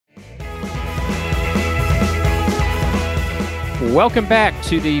Welcome back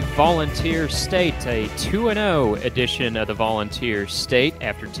to the Volunteer State, a 2-0 edition of the Volunteer State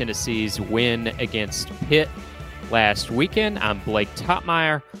after Tennessee's win against Pitt last weekend. I'm Blake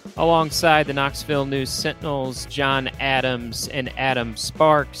Topmeyer, alongside the Knoxville News Sentinel's John Adams and Adam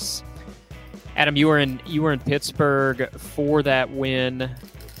Sparks. Adam, you were in Pittsburgh for that win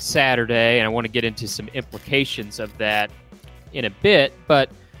Saturday, and I want to get into some implications of that in a bit.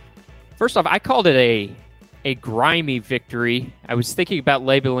 But first off, I called it a grimy victory. I was thinking about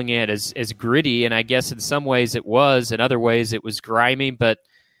labeling it as gritty, and I guess in some ways it was, in other ways it was grimy, but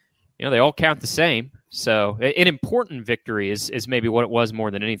they all count the same. So an important victory is maybe what it was more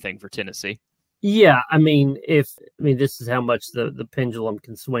than anything for Tennessee. Yeah, this is how much the pendulum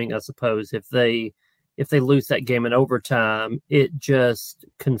can swing, I suppose. If they lose that game in overtime, it just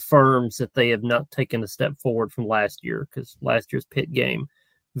confirms that they have not taken a step forward from last year, because last year's Pitt game,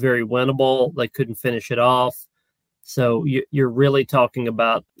 very winnable. They couldn't finish it off. So you're really talking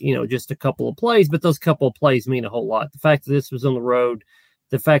about, just a couple of plays, but those couple of plays mean a whole lot. The fact that this was on the road,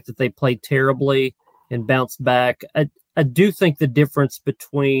 the fact that they played terribly and bounced back. I do think the difference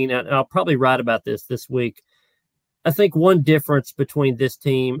between, and I'll probably write about this week, I think one difference between this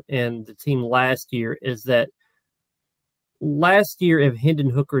team and the team last year is that last year, if Hendon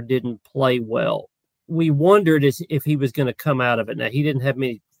Hooker didn't play well, we wondered if he was going to come out of it. Now, he didn't have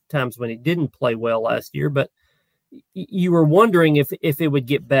many times when he didn't play well last year, but you were wondering if it would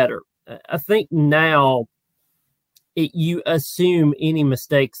get better. I think now you assume any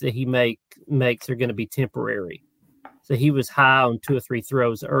mistakes that he makes are going to be temporary. So he was high on 2 or 3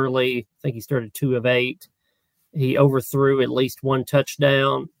 throws early. I think he started 2 of 8. He overthrew at least 1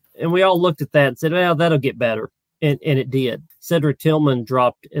 touchdown. And we all looked at that and said, well, that'll get better. And it did. Cedric Tillman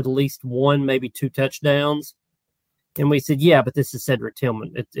dropped at least 1, maybe 2 touchdowns. And we said, yeah, but this is Cedric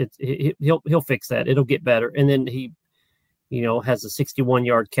Tillman. He'll fix that. It'll get better. And then he, has a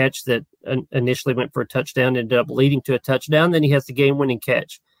 61-yard catch that initially went for a touchdown, ended up leading to a touchdown. Then he has the game-winning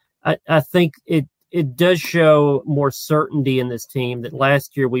catch. I think it does show more certainty in this team that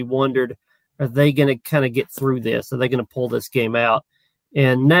last year we wondered, are they going to kind of get through this? Are they going to pull this game out?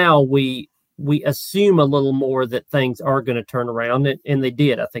 And now we assume a little more that things are going to turn around, and they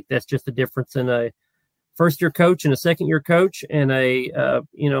did. I think that's just the difference in a first-year coach and a second-year coach, and a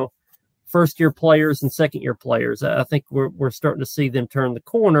first-year players and second-year players. I think we're starting to see them turn the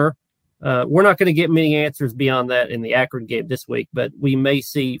corner. We're not going to get many answers beyond that in the Akron game this week, but we may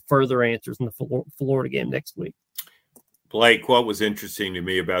see further answers in the Florida game next week. Blake, what was interesting to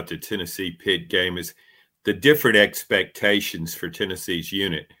me about the Tennessee-Pitt game is the different expectations for Tennessee's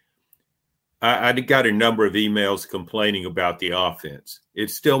unit. I got a number of emails complaining about the offense. It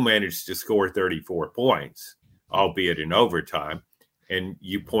still managed to score 34 points, albeit in overtime. And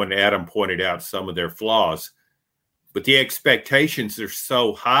Adam pointed out some of their flaws. But the expectations are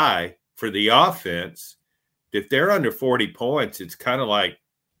so high for the offense that if they're under 40 points, it's kind of like,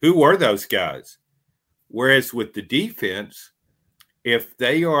 who were those guys? Whereas with the defense, if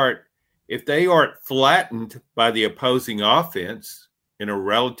they aren't flattened by the opposing offense in a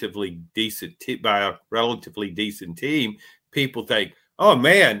relatively decent team, people think, oh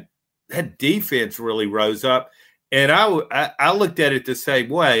man, that defense really rose up. And I looked at it the same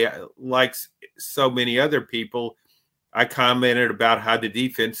way. Like so many other people, I commented about how the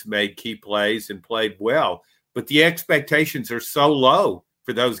defense made key plays and played well, but the expectations are so low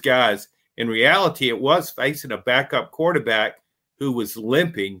for those guys. In reality, it was facing a backup quarterback who was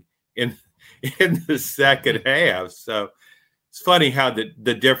limping in the second half. So it's funny how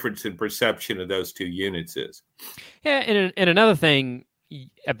the difference in perception of those two units is. Yeah, and another thing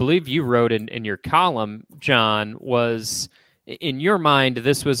I believe you wrote in your column, John, was in your mind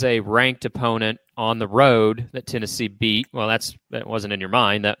this was a ranked opponent on the road that Tennessee beat. Well, that wasn't in your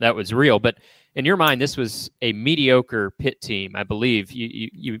mind. That was real. But in your mind, this was a mediocre Pitt team, I believe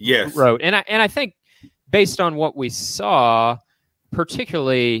you yes. wrote. And I think based on what we saw,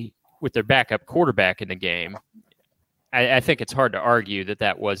 particularly with their backup quarterback in the game, I think it's hard to argue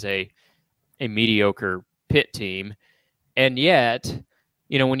that was a mediocre Pitt team. And yet,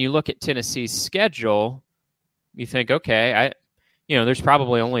 when you look at Tennessee's schedule, you think, okay, there's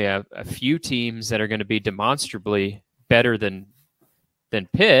probably only a few teams that are going to be demonstrably better than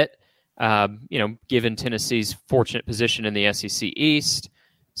Pitt, given Tennessee's fortunate position in the SEC East.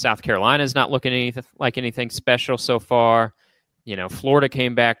 South Carolina's not looking like anything special so far. Florida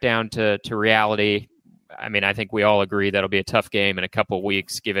came back down to reality. I think we all agree that'll be a tough game in a couple of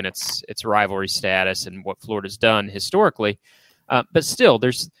weeks, given its rivalry status and what Florida's done historically. But still,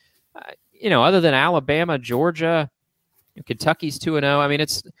 there's, other than Alabama, Georgia, Kentucky's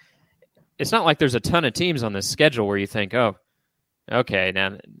 2-0. It's not like there's a ton of teams on this schedule where you think, oh, okay,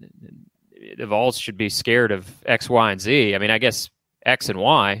 now the Vols should be scared of X, Y, and Z. I mean, I guess X and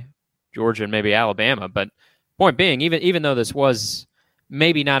Y, Georgia and maybe Alabama. But point being, even though this was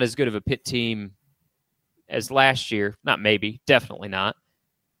maybe not as good of a Pitt team as last year, not maybe, definitely not,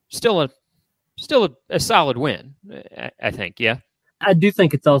 still a solid win, I think, yeah. I do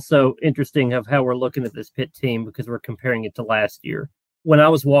think it's also interesting of how we're looking at this Pitt team because we're comparing it to last year. When I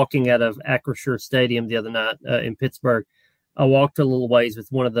was walking out of Acrisure Stadium the other night in Pittsburgh, I walked a little ways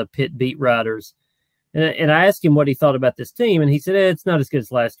with one of the Pitt beat writers, and I asked him what he thought about this team, and he said, it's not as good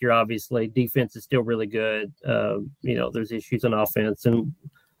as last year, obviously. Defense is still really good. There's issues on offense, and,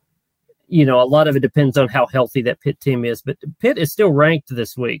 a lot of it depends on how healthy that Pitt team is, but Pitt is still ranked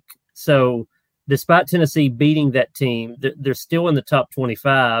this week. So despite Tennessee beating that team, they're still in the top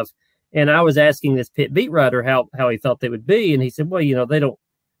 25. And I was asking this Pitt beat writer how he thought they would be. And he said, well,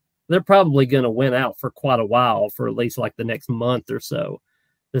 they're probably going to win out for quite a while, for at least like the next month or so.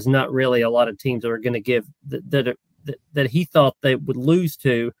 There's not really a lot of teams that are going to give that he thought they would lose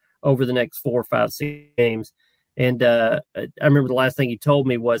to over the next 4, 5, 6 games. And I remember the last thing he told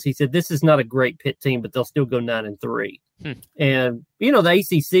me was, he said, this is not a great Pitt team, but they'll still go 9-3. And,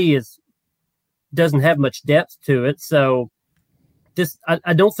 the ACC doesn't have much depth to it. So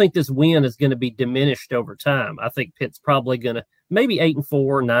I don't think this win is going to be diminished over time. I think Pitt's probably going to maybe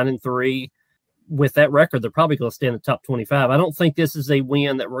 8-4, 9-3. With that record, they're probably going to stay in the top 25. I don't think this is a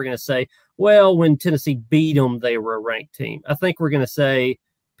win that we're going to say, well, when Tennessee beat them, they were a ranked team. I think we're going to say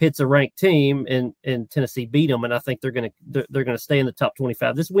Pitt's a ranked team and Tennessee beat them, and I think they're going to stay in the top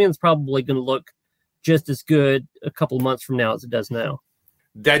 25. This win's probably going to look just as good a couple of months from now as it does now.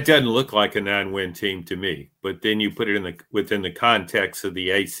 That doesn't look like a 9-win team to me, but then you put it within the context of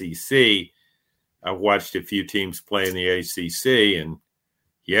the ACC. I've watched a few teams play in the ACC, and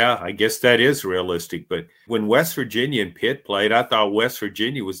yeah, I guess that is realistic. But when West Virginia and Pitt played, I thought West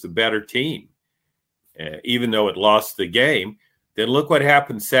Virginia was the better team, even though it lost the game. Then look what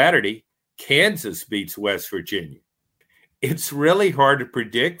happened Saturday. Kansas beats West Virginia. It's really hard to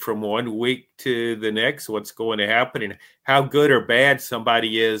predict from one week to the next what's going to happen and how good or bad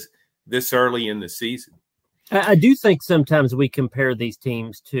somebody is this early in the season. I do think sometimes we compare these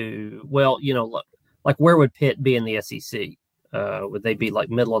teams to, like where would Pitt be in the SEC? Would they be like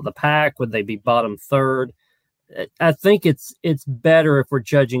middle of the pack? Would they be bottom third? I think it's better if we're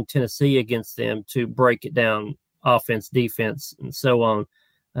judging Tennessee against them to break it down offense, defense, and so on.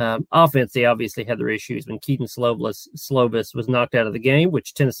 Offense, they obviously had their issues. When Keaton Slovis was knocked out of the game,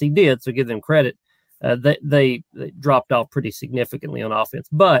 which Tennessee did, so give them credit, they dropped off pretty significantly on offense.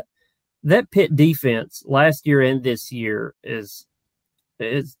 But that Pitt defense last year and this year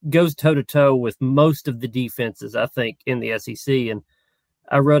goes toe-to-toe with most of the defenses, I think, in the SEC. And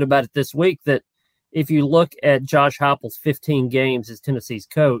I wrote about it this week that if you look at Josh Heupel's 15 games as Tennessee's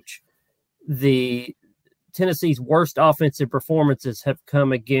coach, Tennessee's worst offensive performances have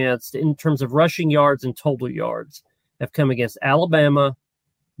come against, in terms of rushing yards and total yards, have come against Alabama,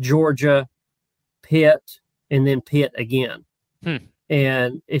 Georgia, Pitt, and then Pitt again.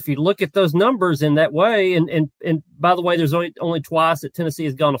 And if you look at those numbers in that way, and by the way, there's only twice that Tennessee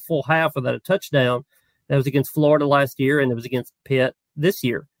has gone a full half without a touchdown. That was against Florida last year, and it was against Pitt this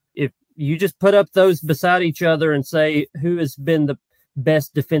year. If you just put up those beside each other and say who has been the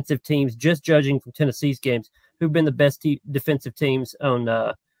best defensive teams, just judging from Tennessee's games, who've been the best defensive teams on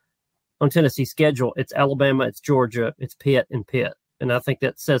Tennessee's schedule, it's Alabama, it's Georgia, it's Pitt, and Pitt. And I think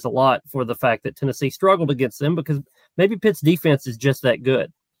that says a lot for the fact that Tennessee struggled against them because maybe Pitt's defense is just that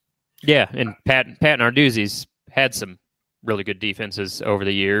good. Yeah, and Pat Narduzzi's had some really good defenses over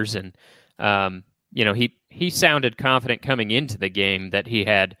the years, and he sounded confident coming into the game that he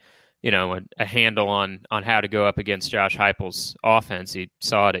had a handle on how to go up against Josh Heupel's offense. He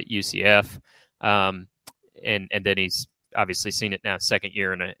saw it at UCF, and then he's obviously seen it now second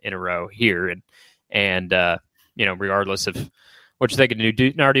year in a row here, and regardless of what you think of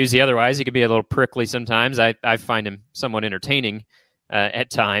Narduzzi otherwise, he could be a little prickly sometimes. I find him somewhat entertaining at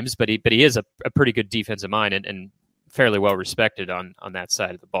times, but he is a pretty good defensive mind and fairly well respected on that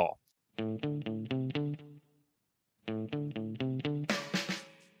side of the ball.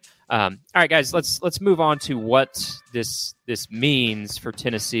 All right, guys, let's move on to what this means for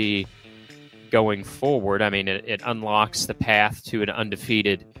Tennessee going forward. I mean, it unlocks the path to an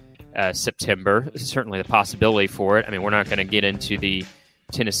undefeated September. Certainly the possibility for it. I mean, we're not going to get into the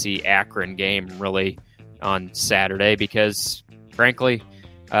Tennessee-Akron game really on Saturday because, frankly,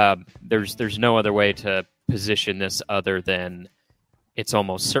 there's no other way to position this other than it's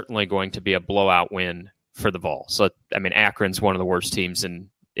almost certainly going to be a blowout win for the Vols. So, I mean, Akron's one of the worst teams in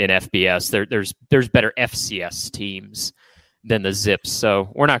FBS. There's better FCS teams than the Zips.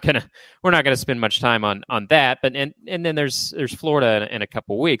 So we're not gonna spend much time on that. But and then there's Florida in a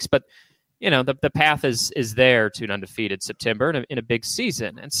couple weeks. But the path is there to an undefeated September in a big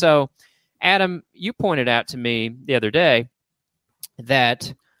season. And so, Adam, you pointed out to me the other day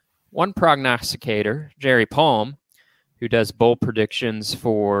that one prognosticator, Jerry Palm, who does bowl predictions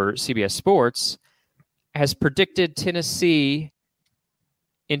for CBS Sports, has predicted Tennessee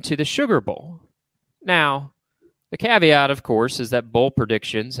into the Sugar Bowl. Now, the caveat, of course, is that bowl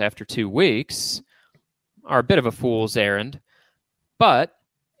predictions after 2 weeks are a bit of a fool's errand, but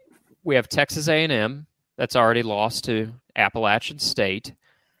we have Texas A&M that's already lost to Appalachian State.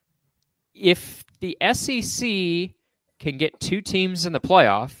 If the SEC can get 2 teams in the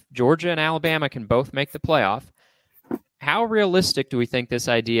playoff, Georgia and Alabama can both make the playoff, how realistic do we think this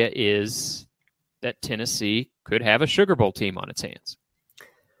idea is that Tennessee could have a Sugar Bowl team on its hands?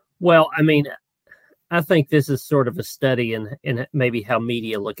 Well, I mean, I think this is sort of a study in maybe how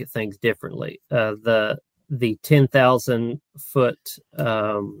media look at things differently. The 10,000-foot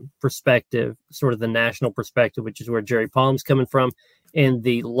perspective, sort of the national perspective, which is where Jerry Palm's coming from, and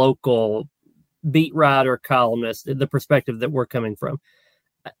the local beat writer, columnist, the perspective that we're coming from.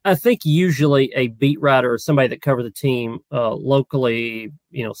 I think usually a beat writer or somebody that covers the team locally,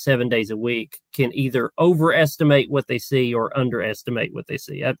 7 days a week, can either overestimate what they see or underestimate what they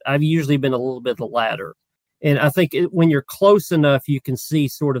see. I've usually been a little bit the latter. And I think when you're close enough, you can see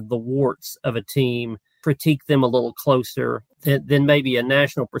sort of the warts of a team, critique them a little closer than maybe a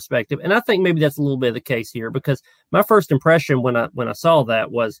national perspective. And I think maybe that's a little bit of the case here, because my first impression when I saw that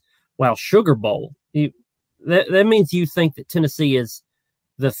was, wow, Sugar Bowl. That means you think that Tennessee is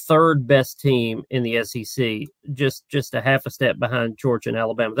the third best team in the SEC, just a half a step behind Georgia and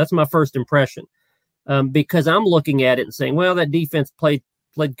Alabama. That's my first impression, because I'm looking at it and saying, well, that defense played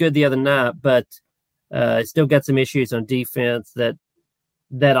good the other night, but still got some issues on defense. That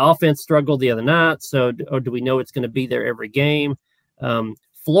offense struggled the other night, or do we know it's going to be there every game?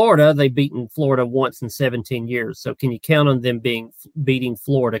 Florida, they've beaten Florida once in 17 years, so can you count on them beating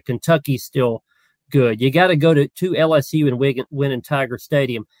Florida? Kentucky's still good. You got to go to LSU and win in Tiger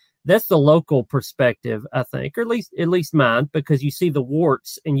Stadium. That's the local perspective, I think, or at least mine, because you see the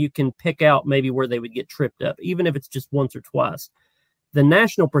warts and you can pick out maybe where they would get tripped up, even if it's just once or twice. The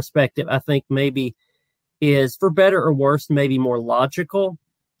national perspective, I think, maybe is, for better or worse, maybe more logical,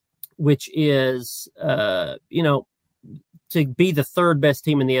 which is, to be the third best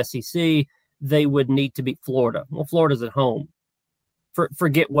team in the SEC, they would need to beat Florida. Well, Florida's at home.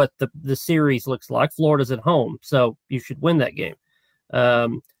 Forget what the series looks like. Florida's at home, so you should win that game.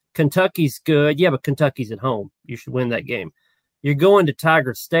 Kentucky's good. Yeah, but Kentucky's at home. You should win that game. You're going to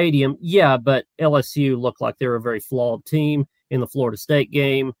Tiger Stadium. Yeah, but LSU looked like they're a very flawed team in the Florida State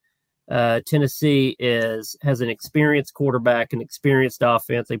game. Tennessee has an experienced quarterback, an experienced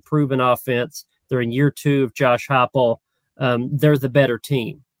offense, a proven offense. They're in year 2 of Josh Heupel. They're the better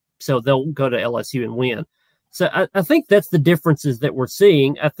team, so they'll go to LSU and win. So I think that's the differences that we're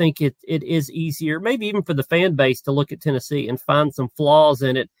seeing. I think it is easier, maybe even for the fan base, to look at Tennessee and find some flaws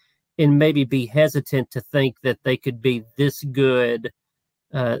in it and maybe be hesitant to think that they could be this good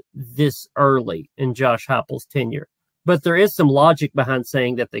this early in Josh Heupel's tenure. But there is some logic behind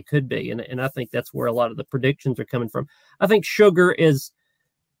saying that they could be, and I think that's where a lot of the predictions are coming from. I think Sugar is,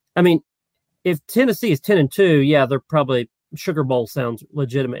 if Tennessee is 10-2, yeah, they're probably, Sugar Bowl sounds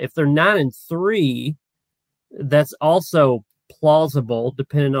legitimate. If they're 9-3, that's also plausible,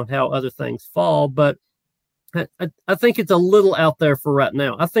 depending on how other things fall. But I think it's a little out there for right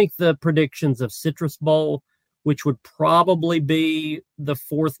now. I think the predictions of Citrus Bowl, which would probably be the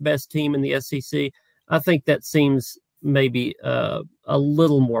 4th best team in the SEC, I think that seems maybe a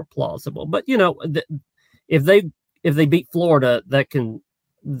little more plausible. But if they beat Florida,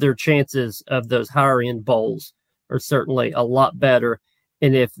 their chances of those higher end bowls are certainly a lot better.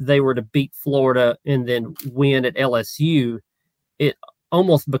 And if they were to beat Florida and then win at LSU, it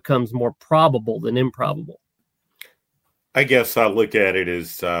almost becomes more probable than improbable. I guess I look at it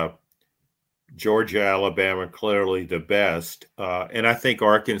as Georgia, Alabama, clearly the best. And I think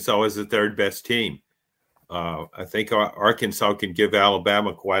Arkansas is the 3rd best team. I think Arkansas can give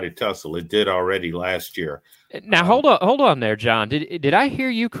Alabama quite a tussle. It did already last year. Now, hold on there, John. Did I hear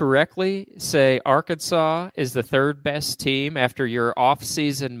you correctly say Arkansas is the 3rd best team after your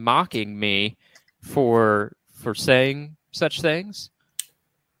off-season mocking me for saying such things?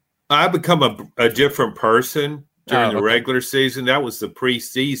 I become a different person during the regular season. That was the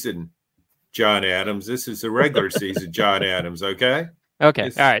preseason John Adams. This is the regular season John Adams, okay?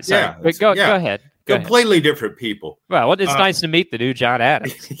 Okay, all right. Sorry. Yeah, go ahead. Completely different people. Well, it's nice to meet the new John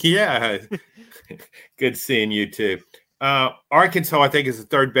Adams. Yeah. Good seeing you too. Arkansas, I think, is the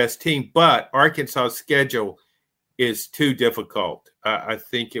third best team, but Arkansas's schedule is too difficult. I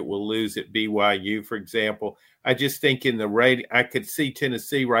think it will lose at BYU, for example. I just think in the rate, I could see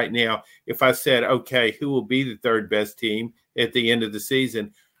Tennessee right now. If I said, okay, who will be the third best team at the end of the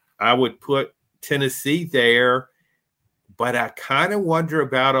season, I would put Tennessee there. But I kind of wonder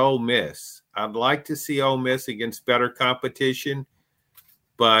about Ole Miss. I'd like to see Ole Miss against better competition,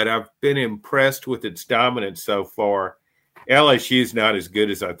 but I've been impressed with its dominance so far. LSU is not as good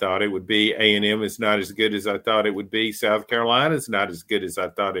as I thought it would be. A&M is not as good as I thought it would be. South Carolina is not as good as I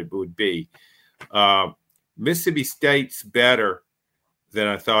thought it would be. Mississippi State's better than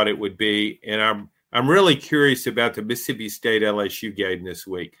I thought it would be, and I'm really curious about the Mississippi State LSU game this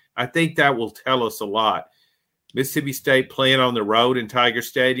week. I think that will tell us a lot. Mississippi State playing on the road in Tiger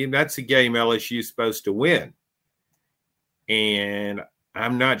Stadium, that's a game LSU is supposed to win. And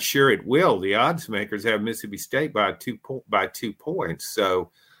I'm not sure it will. The odds makers have Mississippi State by 2 points. So,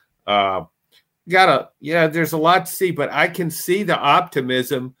 there's a lot to see, but I can see the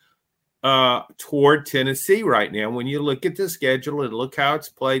optimism toward Tennessee right now. When you look at the schedule and look how it's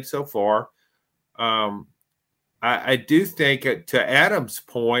played so far, I do think, to Adam's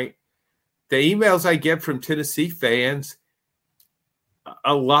point, the emails I get from Tennessee fans,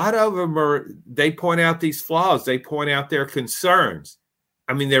 a lot of them they point out these flaws. They point out their concerns.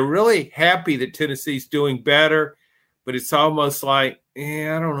 I mean, they're really happy that Tennessee's doing better, but it's almost like,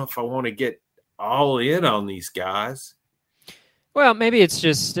 I don't know if I want to get all in on these guys. Well, maybe it's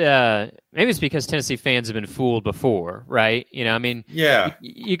just maybe it's because Tennessee fans have been fooled before, right? I mean, yeah.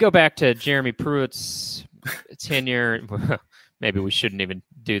 You go back to Jeremy Pruitt's tenure. Maybe we shouldn't even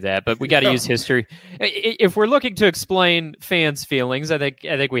do that, but we got to use history. If we're looking to explain fans' feelings, I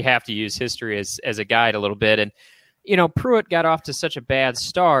think we have to use history as a guide a little bit. And Pruitt got off to such a bad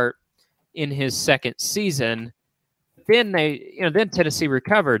start in his second season. Then then Tennessee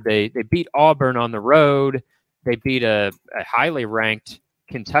recovered. They beat Auburn on the road. They beat a highly ranked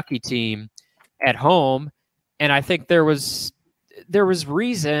Kentucky team at home, and I think there was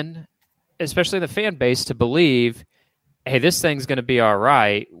reason, especially in the fan base, to believe, hey, this thing's going to be all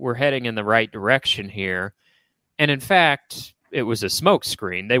right. We're heading in the right direction here. And in fact, it was a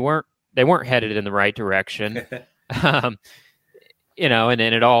smokescreen. They weren't headed in the right direction. And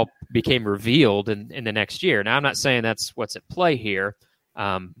then it all became revealed in the next year. Now, I'm not saying that's what's at play here.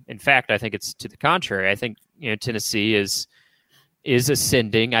 In fact, I think it's to the contrary. I think Tennessee is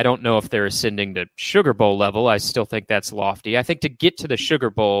ascending. I don't know if they're ascending to Sugar Bowl level. I still think that's lofty. I think to get to the Sugar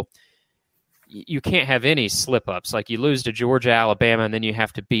Bowl, you can't have any slip-ups. Like, you lose to Georgia, Alabama, and then you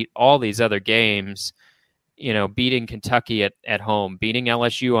have to beat all these other games, beating Kentucky at home, beating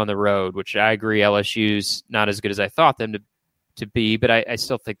LSU on the road, which I agree LSU's not as good as I thought them to be, but I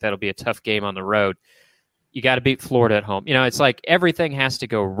still think that'll be a tough game on the road. You got to beat Florida at home. It's like everything has to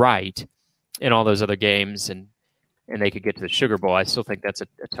go right in all those other games, and they could get to the Sugar Bowl. I still think that's a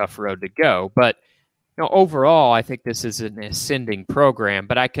tough road to go. But overall, I think this is an ascending program,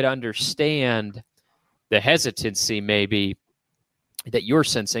 but I could understand the hesitancy maybe that you're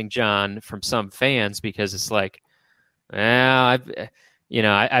sensing, John, from some fans, because it's like, I've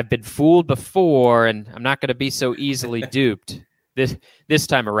been fooled before, and I'm not going to be so easily duped this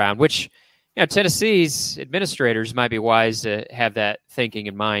time around, which Tennessee's administrators might be wise to have that thinking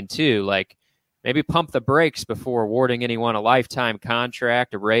in mind too. Like, maybe pump the brakes before awarding anyone a lifetime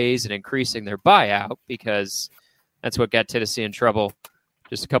contract, a raise, and increasing their buyout, because that's what got Tennessee in trouble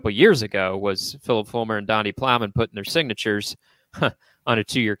just a couple of years ago, was Philip Fulmer and Donnie Plowman putting their signatures on a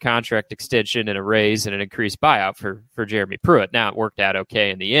 2-year contract extension and a raise and an increased buyout for Jeremy Pruitt. Now, it worked out okay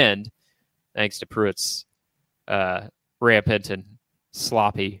in the end, thanks to Pruitt's rampant and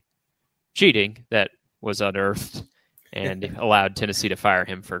sloppy cheating that was unearthed and allowed Tennessee to fire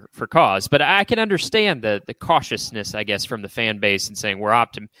him for cause. But I can understand the cautiousness, I guess, from the fan base and saying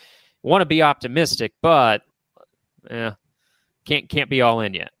want to be optimistic, but can't be all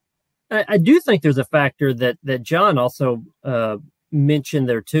in yet. I do think there's a factor that John also mentioned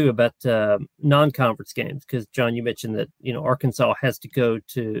there too about non-conference games, because John, you mentioned that Arkansas has to go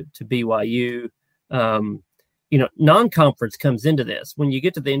to BYU. Non-conference comes into this. When you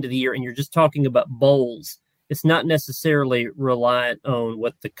get to the end of the year and you're just talking about bowls, it's not necessarily reliant on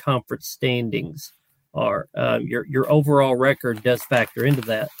what the conference standings are. Your overall record does factor into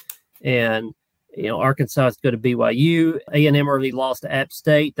that. And, Arkansas is going to BYU. A&M early lost to App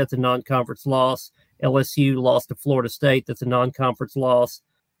State. That's a non-conference loss. LSU lost to Florida State. That's a non-conference loss.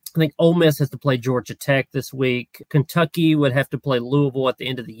 I think Ole Miss has to play Georgia Tech this week. Kentucky would have to play Louisville at the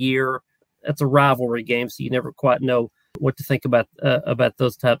end of the year. That's a rivalry game, so you never quite know what to think about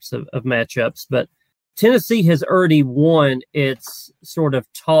those types of matchups. But Tennessee has already won its sort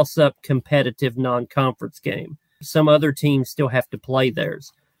of toss-up competitive non-conference game. Some other teams still have to play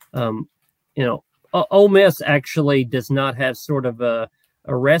theirs. Ole Miss actually does not have sort of a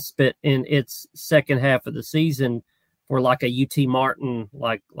respite in its second half of the season for like a UT Martin,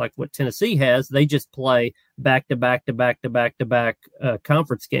 like what Tennessee has. They just play back-to-back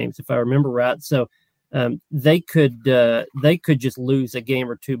conference games, if I remember right. So they could just lose a game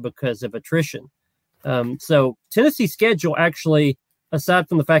or two because of attrition. So Tennessee's schedule actually, aside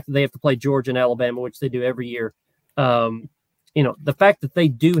from the fact that they have to play Georgia and Alabama, which they do every year, the fact that they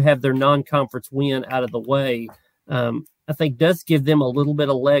do have their non-conference win out of the way, I think does give them a little bit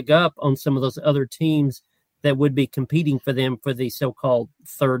of leg up on some of those other teams that would be competing for them for the so-called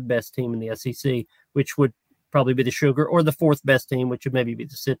third best team in the SEC, which would probably be the Sugar, or the fourth best team, which would maybe be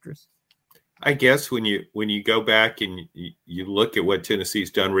the Citrus. I guess when you go back and you look at what Tennessee's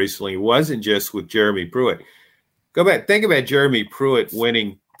done recently, it wasn't just with Jeremy Pruitt. Go back, think about Jeremy Pruitt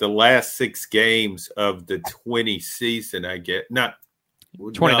winning the last 6 games of the 20 season, I get.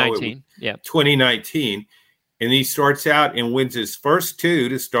 2019. Yeah. 2019. And he starts out and wins his first 2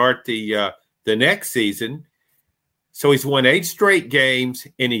 to start the next season. So he's won 8 straight games,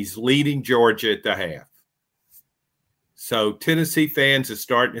 and he's leading Georgia at the half. So Tennessee fans are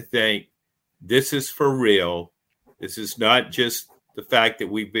starting to think, this is for real. This is not just the fact that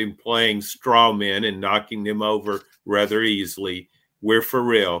we've been playing straw men and knocking them over rather easily. We're for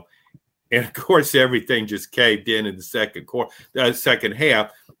real. And, of course, everything just caved in the second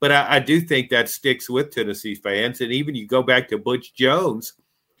half. But I do think that sticks with Tennessee fans. And even you go back to Butch Jones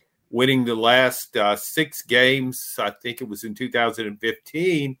winning the last 6 games, I think it was in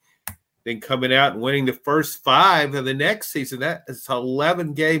 2015, then coming out and winning the first 5 of the next season. That is an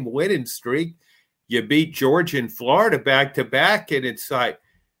 11-game winning streak. You beat Georgia and Florida back-to-back, and it's like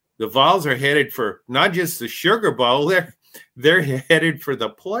the Vols are headed for not just the Sugar Bowl, they're headed for the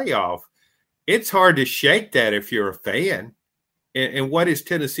playoff. It's hard to shake that if you're a fan. And what has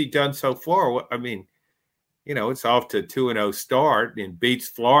Tennessee done so far? I mean, it's off to a 2-0 start, and beats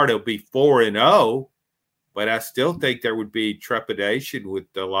Florida, will be 4-0. But I still think there would be trepidation with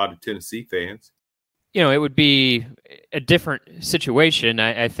a lot of Tennessee fans. It would be a different situation,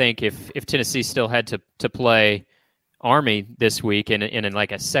 I think, if Tennessee still had to play Army this week in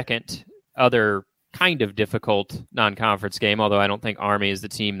like a second other kind of difficult non-conference game, although I don't think Army is the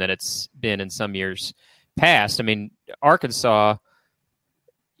team that it's been in some years past. I mean, Arkansas,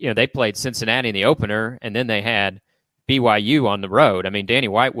 they played Cincinnati in the opener, and then they had BYU on the road. I mean, Danny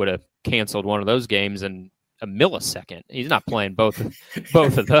White would have canceled one of those games in a millisecond. He's not playing both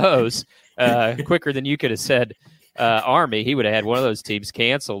of those quicker than you could have said Army. He would have had one of those teams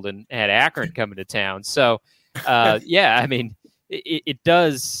canceled and had Akron coming to town. So, I mean, it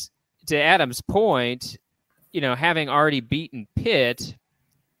does, to Adam's point, having already beaten Pitt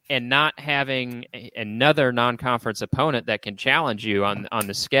and not having another non-conference opponent that can challenge you on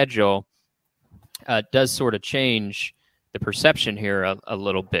the schedule does sort of change the perception here a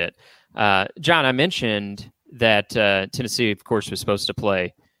little bit. John, I mentioned that Tennessee, of course, was supposed to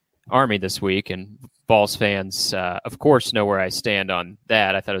play Army this week, and Vols fans, of course, know where I stand on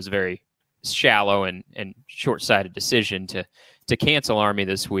that. I thought it was a very shallow and short-sighted decision to cancel Army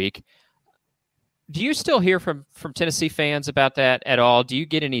this week. Do you still hear from Tennessee fans about that at all? Do you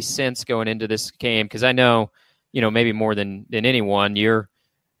get any sense going into this game? Because I know, maybe more than anyone, you're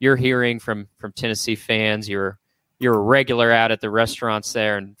hearing from Tennessee fans. You're a regular out at the restaurants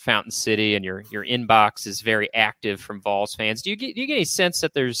there in Fountain City, and your inbox is very active from Vols fans. Do you get any sense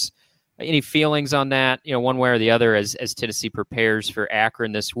that there's any feelings on that, one way or the other, as Tennessee prepares for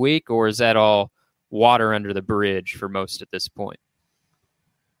Akron this week, or is that all water under the bridge for most at this point?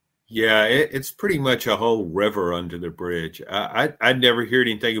 Yeah, it's pretty much a whole river under the bridge. I never heard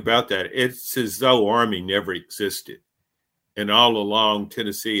anything about that. It's as though Army never existed. And all along,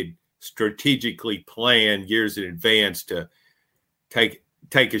 Tennessee had strategically planned years in advance to take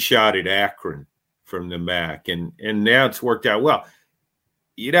a shot at Akron from the MAC. And now it's worked out well.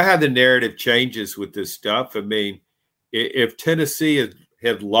 You know how the narrative changes with this stuff? I mean, if Tennessee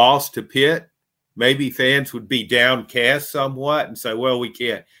had lost to Pitt, maybe fans would be downcast somewhat and say, well, we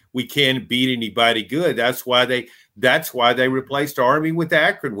can't beat anybody good. That's why they replaced Army with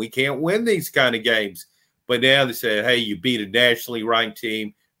Akron. We can't win these kind of games. But now they say, hey, you beat a nationally ranked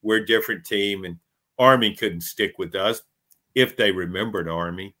team. We're a different team. And Army couldn't stick with us if they remembered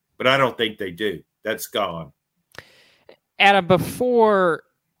Army. But I don't think they do. That's gone. Adam, before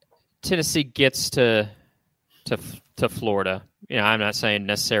Tennessee gets to Florida, I'm not saying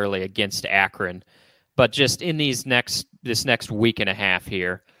necessarily against Akron, but just in this next week and a half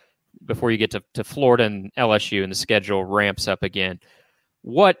here, before you get to Florida and LSU and the schedule ramps up again.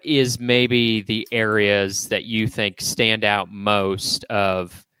 What is maybe the areas that you think stand out most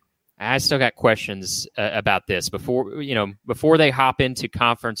of, I still got questions about this before they hop into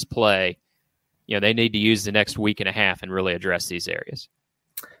conference play, they need to use the next week and a half and really address these areas?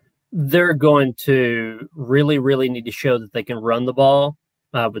 They're going to really, really need to show that they can run the ball.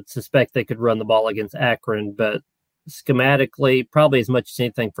 I would suspect they could run the ball against Akron, but schematically, probably as much as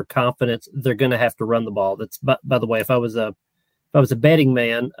anything for confidence, they're going to have to run the ball. That's by the way, if I was a betting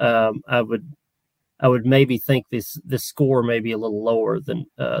man, I would maybe think this score may be a little lower than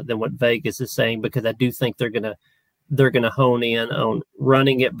what Vegas is saying, because I do think they're gonna hone in on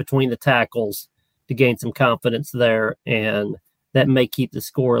running it between the tackles to gain some confidence there, and that may keep the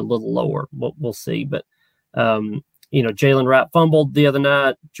score a little lower. We'll see, but Jalen Wright fumbled the other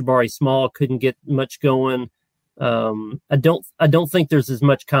night. Jabari Small couldn't get much going. I don't think there's as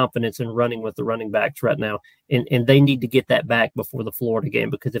much confidence in running with the running backs right now, and they need to get that back before the Florida game,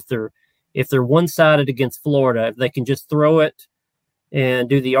 because if they're one-sided against Florida, if they can just throw it and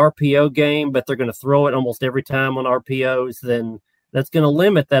do the RPO game, but they're going to throw it almost every time on RPOs, then that's going to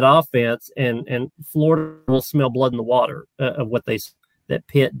limit that offense, and Florida will smell blood in the water of what that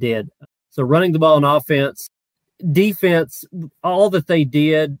Pitt did. So running the ball on offense, defense, all that they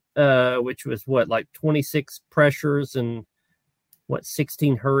did, which was 26 pressures and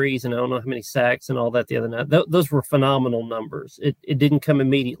 16 hurries, and I don't know how many sacks and all that the other night. Those were phenomenal numbers. It didn't come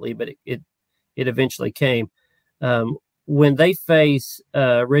immediately, but it eventually came. When they face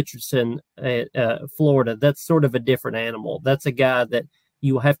Richardson at Florida, that's sort of a different animal. That's a guy that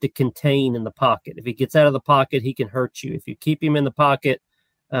you have to contain in the pocket. If he gets out of the pocket, he can hurt you. If you keep him in the pocket,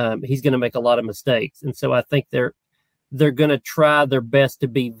 he's going to make a lot of mistakes. And so I think they're going to try their best to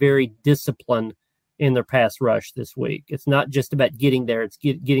be very disciplined in their pass rush this week. It's not just about getting there. It's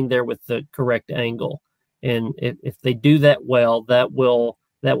getting there with the correct angle. And if they do that well, that will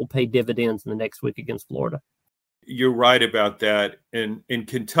pay dividends in the next week against Florida. You're right about that. And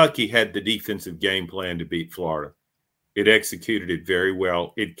Kentucky had the defensive game plan to beat Florida. It executed it very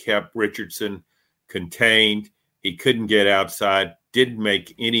well. It kept Richardson contained. He couldn't get outside, didn't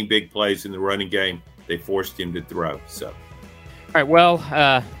make any big plays in the running game. They forced him to throw. So, all right,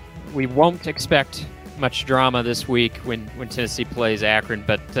 well, we won't expect much drama this week when Tennessee plays Akron,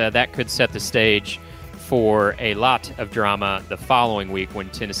 but that could set the stage for a lot of drama the following week when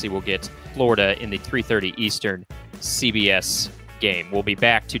Tennessee will get Florida in the 3:30 Eastern CBS game. We'll be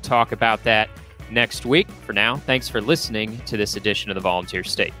back to talk about that next week. For now, thanks for listening to this edition of the Volunteer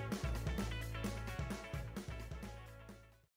State.